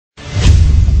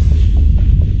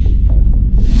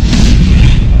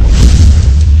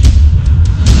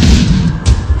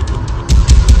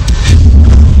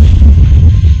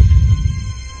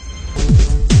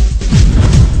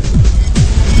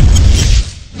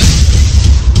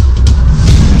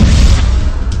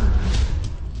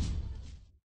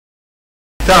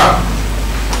تمام.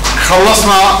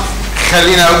 خلصنا.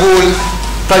 خلينا اقول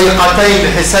طريقتين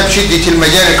لحساب شدة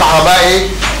المجال الكهربائي،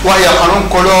 وهي قانون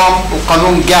كولوم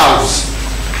وقانون جاوس.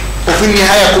 وفي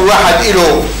النهاية كل واحد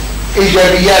له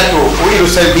ايجابياته وله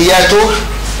سلبياته.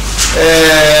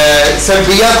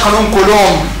 سلبيات قانون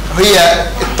كولوم هي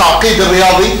التعقيد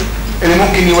الرياضي اللي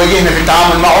ممكن يواجهنا في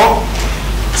التعامل معه.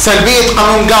 سلبية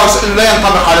قانون جاوس انه لا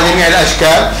ينطبق على جميع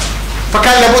الاشكال،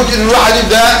 فكان لابد ان الواحد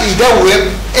يبدا يدور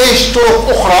ايش طرق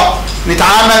اخرى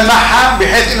نتعامل معها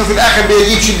بحيث انه في الاخر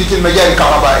بيجيب شدة المجال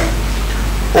الكهربائي.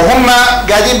 وهم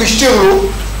قاعدين بيشتغلوا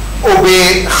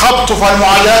وبيخبطوا في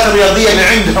المعادلات الرياضية اللي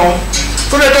عندهم،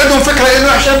 طلعت عندهم فكرة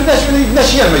انه عشان بدناش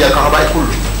هي المجال الكهربائي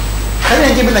كله،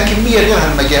 خلينا نجيب لنا كمية غير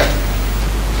هالمجال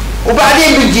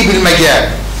وبعدين بنجيب المجال.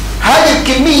 هذه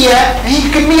الكمية هي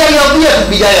كمية رياضية في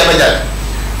البداية. بدل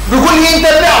بيقول لي انت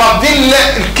بتعرف دي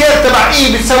الكير تبع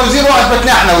ايه بتساوي زيرو،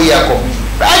 اثبتناه احنا وياكم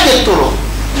بعدة طرق.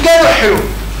 قالوا حلو.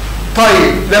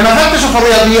 طيب لما فتشوا في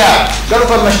الرياضيات قالوا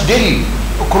طب مش دل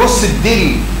كروس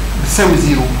الدل بتساوي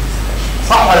زيرو،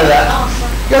 صح ولا لا؟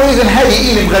 قالوا اذا هذه ايه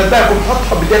اللي مغلباكم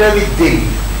نحطها بدلاله دل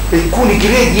تكون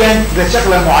جريدينت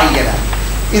لشغله معينه.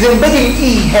 اذا بدل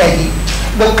ايه هذه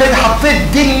لو كان حطيت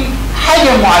دل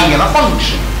حاجه معينه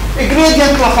فانكشن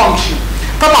جريدينت لفانكشن،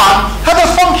 طبعا هذا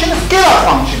الفانكشن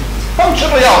سكيلر فانكشن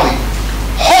رياضي،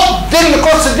 حط دل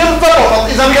كروس الدل ضبطت،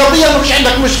 اذا رياضيا مش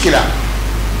عندك مشكله.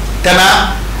 تمام.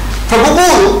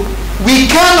 فبقولوا we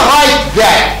can write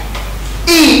that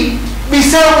E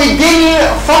بيساوي دل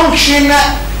فانكشن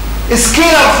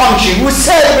سكيلر فانكشن،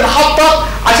 والسالب بنحطه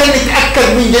عشان نتاكد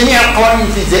من جميع القوانين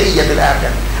الفيزيائيه في الاخر.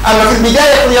 اما في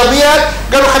البدايه في الرياضيات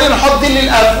قالوا خلينا نحط دل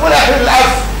الاف، والاخر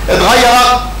الاف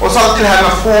اتغيرت وصارت لها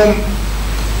مفهوم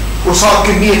وصارت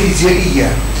كميه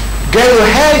فيزيائيه. قالوا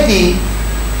هذه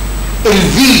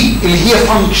الفي اللي هي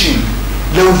فانكشن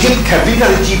لو جبتها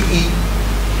بتقدر تجيب ايه؟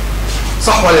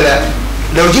 صح ولا لا؟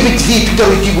 لو جبت في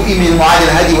تقدروا تجيبوا ايه من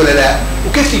المعادله هذه ولا لا؟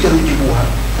 وكيف تقدروا تجيبوها؟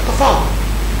 تفاضل.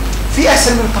 في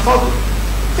اسهل من التفاضل؟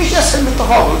 فيش اسهل من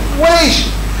التفاضل ولا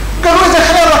شيء. قالوا اذا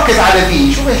خلينا نركز على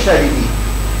في، شو ايش هذه في؟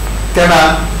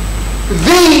 تمام.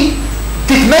 في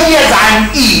تتميز عن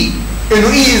اي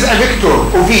انه اي از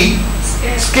فيكتور وفي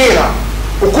سكيلر،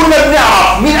 وكنا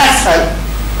بنعرف مين اسهل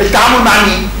التعامل مع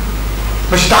مين؟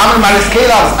 مش التعامل مع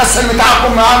السكيلرز اسهل من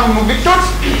التعامل معهم من فيكتورز.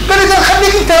 قال اذا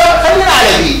خليك انت خلينا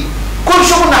على في، كل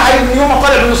شغلنا حاليا من يوم ما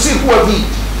طلع بنصير هو في،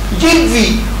 جيب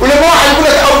في، ولما واحد يقول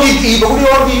لك اوجد ايه بقول له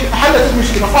اوجد حلت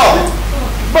المشكله فاضل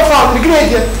بفاضل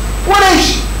جريدينت ولا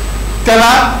شيء.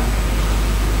 تمام.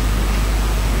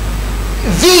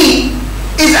 في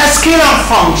is a scalar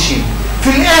function. في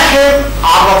الاخر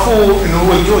عرفوه انه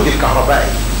هو الجهد الكهربائي،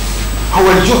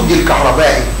 هو الجهد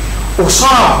الكهربائي،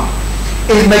 وصار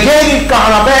المجال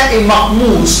الكهربائي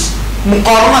مقموس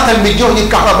مقارنة بالجهد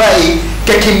الكهربائي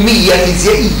ككمية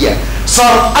فيزيائية،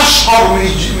 صار أشهر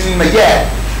من المجال،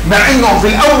 مع انه في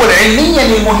الاول علميا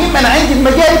المهم انا عندي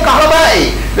المجال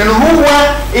الكهربائي لانه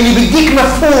هو اللي بيديك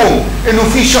مفهوم انه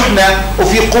في شحنة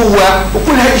وفي قوة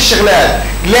وكل هذه الشغلات،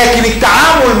 لكن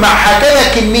التعامل مع هكذا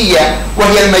كمية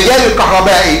وهي المجال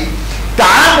الكهربائي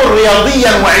تعامل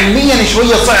رياضيا وعلميا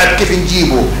شوية صعب كيف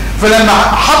نجيبه. فلما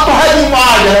حطوا هذه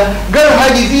المعادلة قالوا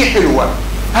هذه دي حلوة،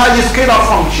 هذه سكيلر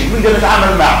فانكشن نقدر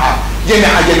نتعامل معها، جمع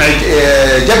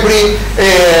جبري،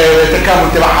 التكامل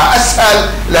تبعها اسهل،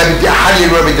 لا بدي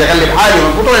احلل ولا بدي اغلب حالي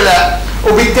ولا لا.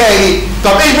 وبالتالي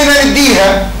طب ايش بدنا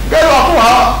نديها؟ قالوا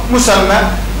اعطوها مسمى،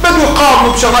 بدوا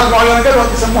يقارنوا بشغلات معينه قالوا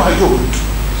يسموها جهد،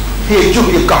 هي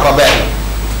الجهد الكهربائي.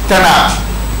 تمام.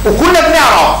 وكنا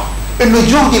بنعرف انه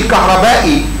الجهد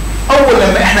الكهربائي اول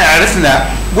لما احنا عرفنا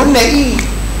قلنا ايه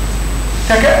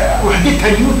وحدتها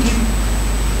نيوتن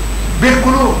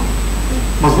بيركولوم،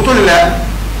 مظبوط ولا لا؟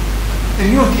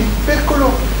 نيوتن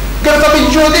بيركولوم. قال طب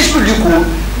الجهد ايش بده يكون؟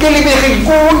 قال لي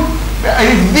بيكون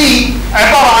الفي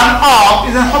عباره عن ار،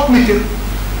 اذا نحط متر،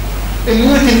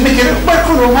 النيوتن متر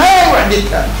بيركولوم هاي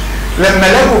وحدتها. لما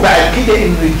لقوا بعد كده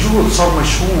ان الجهد صار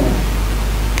مشهور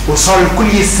وصار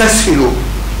الكل يستسهله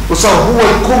وصار هو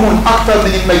الكومون اكثر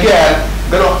من المجال،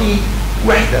 قالوا اعطيه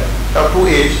وحده، اعطوه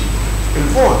ايش؟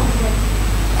 الفولت.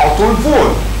 اعطوه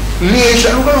الفولت. ليش؟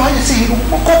 لانه قالوا هذا سهل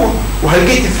وكومون.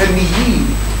 وهلقيت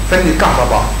الفنيين فن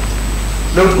الكهرباء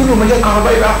لو تقول له مجال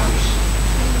كهربائي ما فيش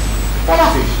ولا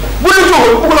فيش، قول له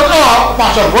جهد بقول لك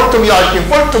 12 فولت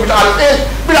و120 فولت ومش عارف ايش،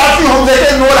 بيلعب فيهم زي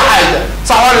كانه ولا حاجه،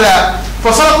 صح ولا لا؟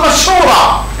 فصارت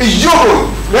مشهوره الجهد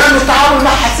لانه التعامل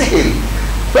معها سهل،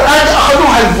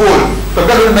 فاخذوها الفولت.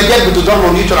 طب قالوا المجال بده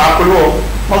يضل نيوتن على كلهم،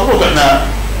 مضبوط، احنا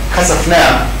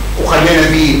خسفناه وخلينا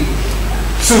فيه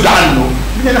سود عنه،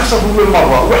 بدنا نخسفه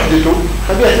بالمره، وحدته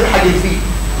خليها تلحق فيه.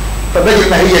 فبدل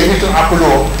ما هي نيوتن على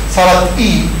كلهم صارت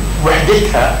اي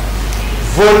وحدتها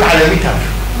فولت على متر،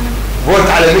 فولت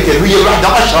على متر، وهي الوحده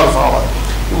اشهر صارت،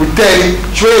 وبالتالي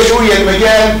شويه شويه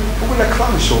المجال بقول لك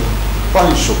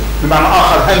طنشوا بمعنى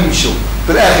اخر همشوا،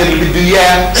 بالاخر اللي بده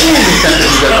اياه مين بيستخدم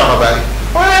المجال الكهربائي؟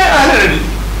 اهل العلم.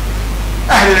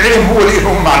 اهل العلم هو اللي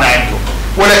لهم معنى عندهم،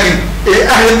 ولكن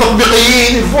اهل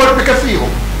التطبيقيين الفولت بكفيهم.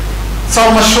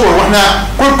 صار مشهور، واحنا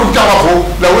كلكم تعرفوا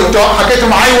لو انتوا حكيتوا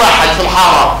مع اي واحد في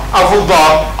الحاره او في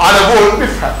الدار على فولت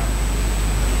بيفهم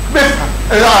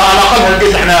على الاقل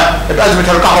هالقد احنا بازمه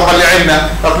الكهرباء اللي عندنا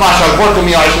 12 فولت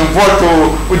و120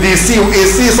 فولت ودي سي واي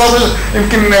سي، صار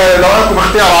يمكن لو عندكم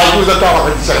اختيار عجوزه تعرف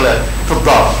هذه الشغلات في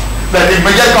الدار، لكن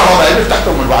مجال كهربائي بيفتح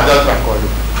من الوحدات بحكوا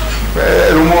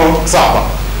الامور صعبه.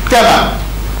 تمام.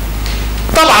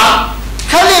 طبعا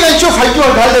خلينا نشوف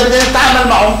هالجهد هذا بدنا نتعامل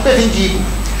معه كيف نجيبه.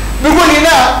 بيقول لي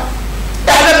لا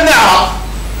احنا بنعرف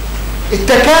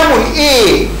التكامل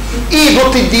اي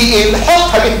دوت دي ال،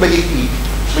 حطها بيت بديل اي،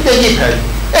 بدي اجيب هذه،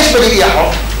 ايش بديل اي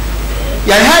احط؟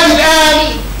 يعني هذه الان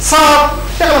صار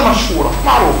شغله مشهوره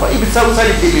معروفه، اي بتساوي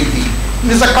سالب دي بالفي،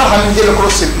 نذكرها من دي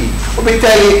كروس الاي،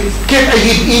 وبالتالي كيف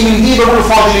اجيب اي من اي؟ بقول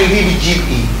فاضل الفي بتجيب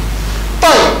اي.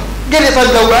 طيب قال لي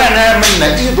طيب لو احنا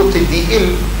عملنا اي دوت دي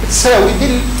ال بتساوي دي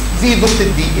في دوت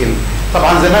دي ال،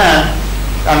 طبعا زمان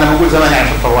انا بقول زمان يعني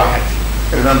شابتر واحد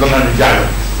اللي بنضلنا نرجع له،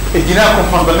 اديناكم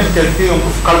فاندامنتال ثيورم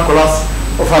اوف كالكولاس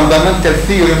وفاندامنتال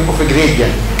ثيورم اوف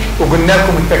جريدينت، وقلنا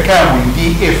لكم التكامل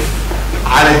دي اف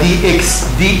على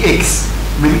دي اكس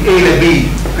من A ل B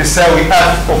بيساوي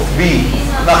اف اوف بي،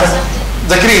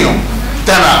 ذاكرينه؟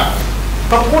 تمام.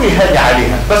 طب قولي هذه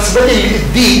عليها بس بدل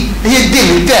الدي هي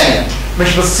الدي الثانيه مش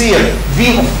بتصير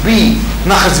في اوف بي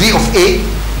ناقص في اوف A،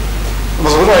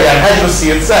 مظبوط؟ يعني هذه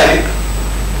بتصير سالب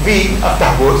في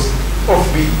افتح قوس اوف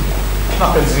بي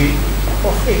ناقص في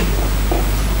اوف A،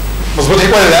 مظبوط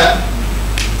هيك ولا لا؟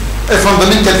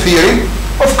 الفاندامنتال ثيوري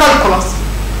اوف كالكولاس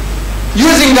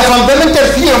using the fundamental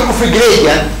theorem of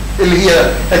gradient اللي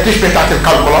هي التشبيه بتاعت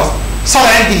الكالكولاس صار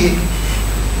عندي هيك.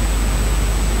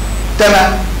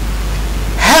 تمام.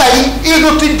 هاي اي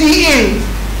دوت دي ال.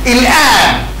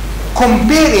 الان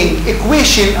comparing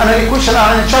equation، انا الايكويشن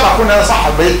انا ان شاء الله كنا صح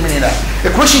بديت من هنا،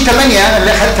 equation 8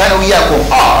 اللي اخذتها انا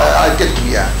وياكم اديتكم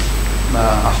اياها ما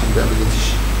عشان ما بديتش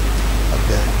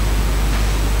ابدا.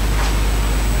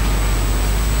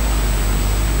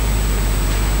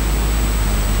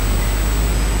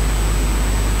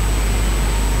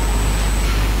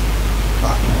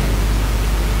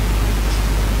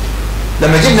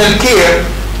 لما جبنا الكير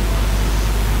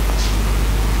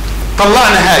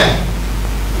طلعنا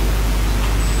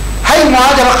هاي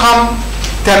المعادله رقم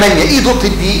 8 اي دوت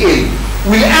دي ال،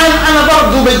 والان انا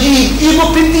برضه بجيب اي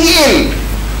دوت دي ال.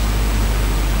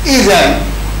 اذا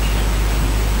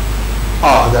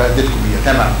ده اديتكم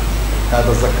اياه. تمام.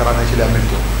 هذا اتذكر انا ايش اللي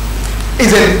عملته.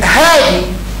 اذا هذه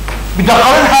بدي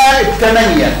اقارنها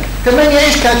ب8. 8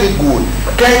 ايش كانت تقول؟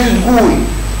 كانت تقول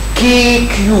كي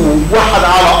كيو 1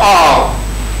 على ار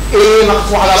ايه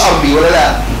ناقص 1 على ار بي ولا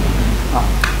لا؟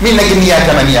 مين نجم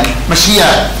اياها 8؟ مش هي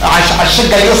على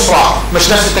الشقه اليسرى مش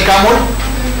نفس التكامل؟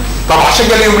 طب على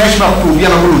الشقه اليمنى ايش مكتوب؟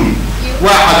 يلا قولوا لي.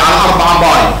 1 على 4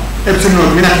 باي ابسل نوت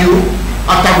من كيو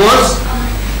افتح قوس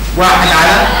 1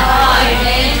 على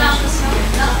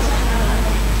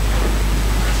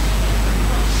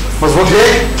مظبوط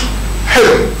هيك؟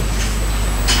 حلو.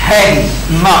 هذه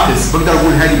ناقص بقدر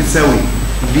اقول هذه بتساوي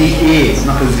في اي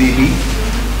ناقص في بي،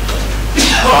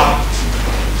 صح؟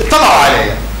 اطلعوا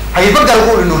عليها. هي بقدر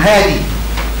اقول انه هذه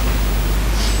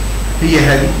هي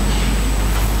هذه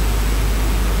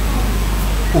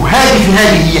وهذه في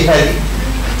هذه هي هذه.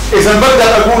 اذا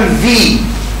بقدر اقول في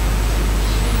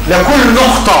لكل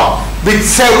نقطة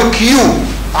بتساوي كيو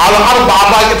على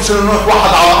 4 باي ابسلون نوت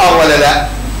 1 على ار ولا لا؟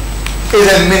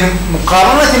 اذا من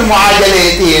مقارنة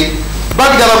المعادلتين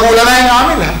بقدر اقول انا هنا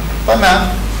اعملها. تمام.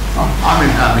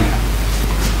 اعملها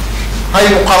هاي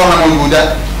مقارنة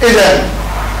موجودة. اذا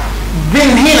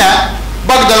من هنا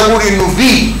بقدر اقول انه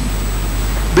في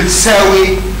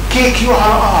بتساوي كي كيو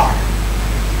على ار،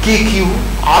 كي كيو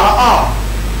على ار،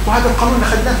 وهذا القانون اللي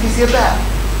اخذناه في زيادات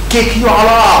كي كيو على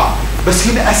ار. بس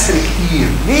هنا اسهل كثير.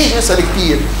 ليش اسهل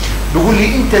كثير؟ بقول لي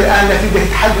انت الان لا بدك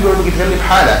تحلل ولا بدك تغلب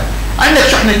حالك. عندك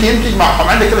شحنتين بتجمعهم،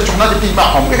 عندك 3 شحنات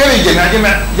بتجمعهم، كيف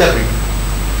جمع جرب.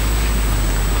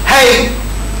 هاي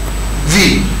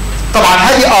في طبعا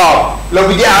هذه ار، لو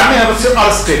بدي اعملها بتصير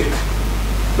ار سكريبت.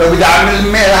 لو بدي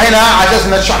اعمل هنا على اساس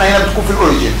ان الشحنه هنا بتكون في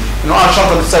الاوريجن انه ار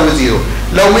شرطه بتساوي 0،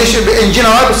 لو مش ان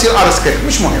جنرال بتصير ار سكريبت،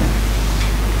 مش مهم.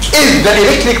 If the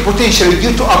electric potential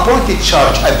due to a pointed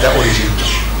charge at the origin.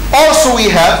 Also we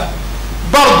have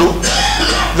برضو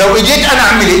لو اجيت انا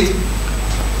عملت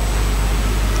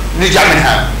نرجع من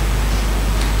هنا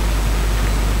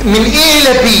من A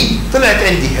ل B طلعت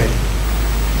عندي هذه.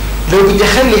 لو بدي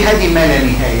اخلي هذه ما لا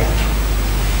نهايه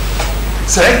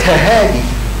ساعتها هذه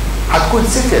حتكون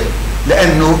صفر،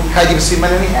 لانه هذه بتصير ما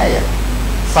لا نهايه،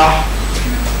 صح؟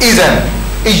 اذا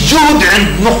الجهد عند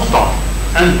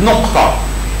نقطه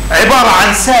عباره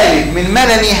عن سالب من ما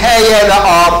لا نهايه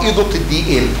لR اي دوت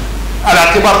الدي ال، على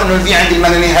اعتبار انه الفي عندي ما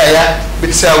لا نهايه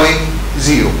بتساوي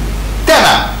 0.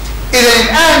 تمام. اذا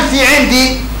الان في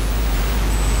عندي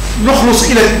نخلص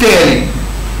الى التالي،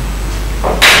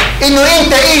 انه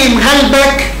انت ايه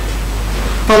مغلبك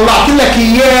طلعت لك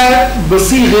اياه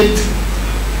بصيغه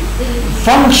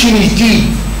فانكشن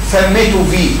جديد سميته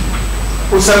في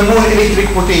وسموه الكتريك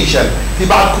بوتنشال. في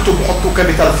بعض الكتب بحطوا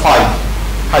كابيتال فاي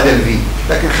هذا الفي،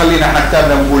 لكن خلينا احنا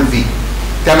كتابنا بنقول في.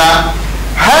 تمام.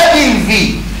 هذه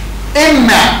الفي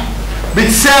اما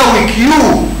بتساوي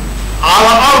كيو على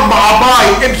 4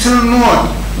 باي ابسلون نوت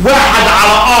 1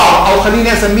 على ار، او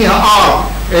خليني اسميها ار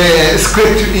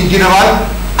سكريبت ان جنرال،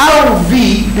 او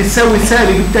في بتساوي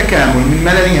سالب التكامل من ما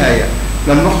لا نهايه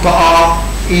للنقطه ار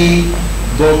اي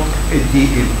دوت الدي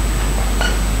ال.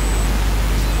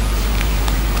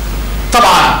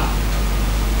 طبعا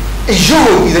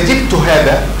الجهد اذا جبته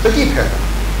هذا بجيب هذا،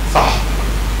 صح؟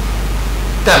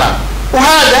 تمام.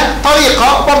 وهذا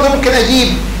طريقه برضه ممكن اجيب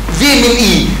في من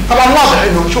اي. طبعا واضح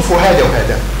انه شوفوا هذا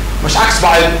وهذا مش عكس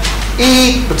بعض،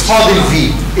 اي بتفاضل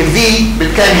في، الفي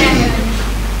بتكامل اي،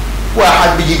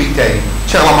 واحد بيجيب الثاني،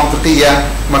 شغله منطقيه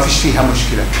وما فيش فيها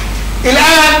مشكله.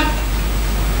 الان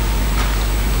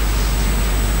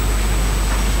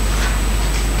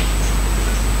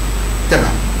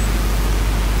تمام.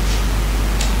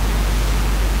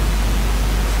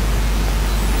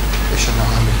 ايش انا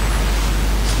عامل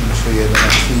شويه ده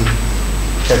في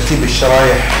ترتيب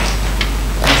الشرايح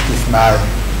مختلف معايا.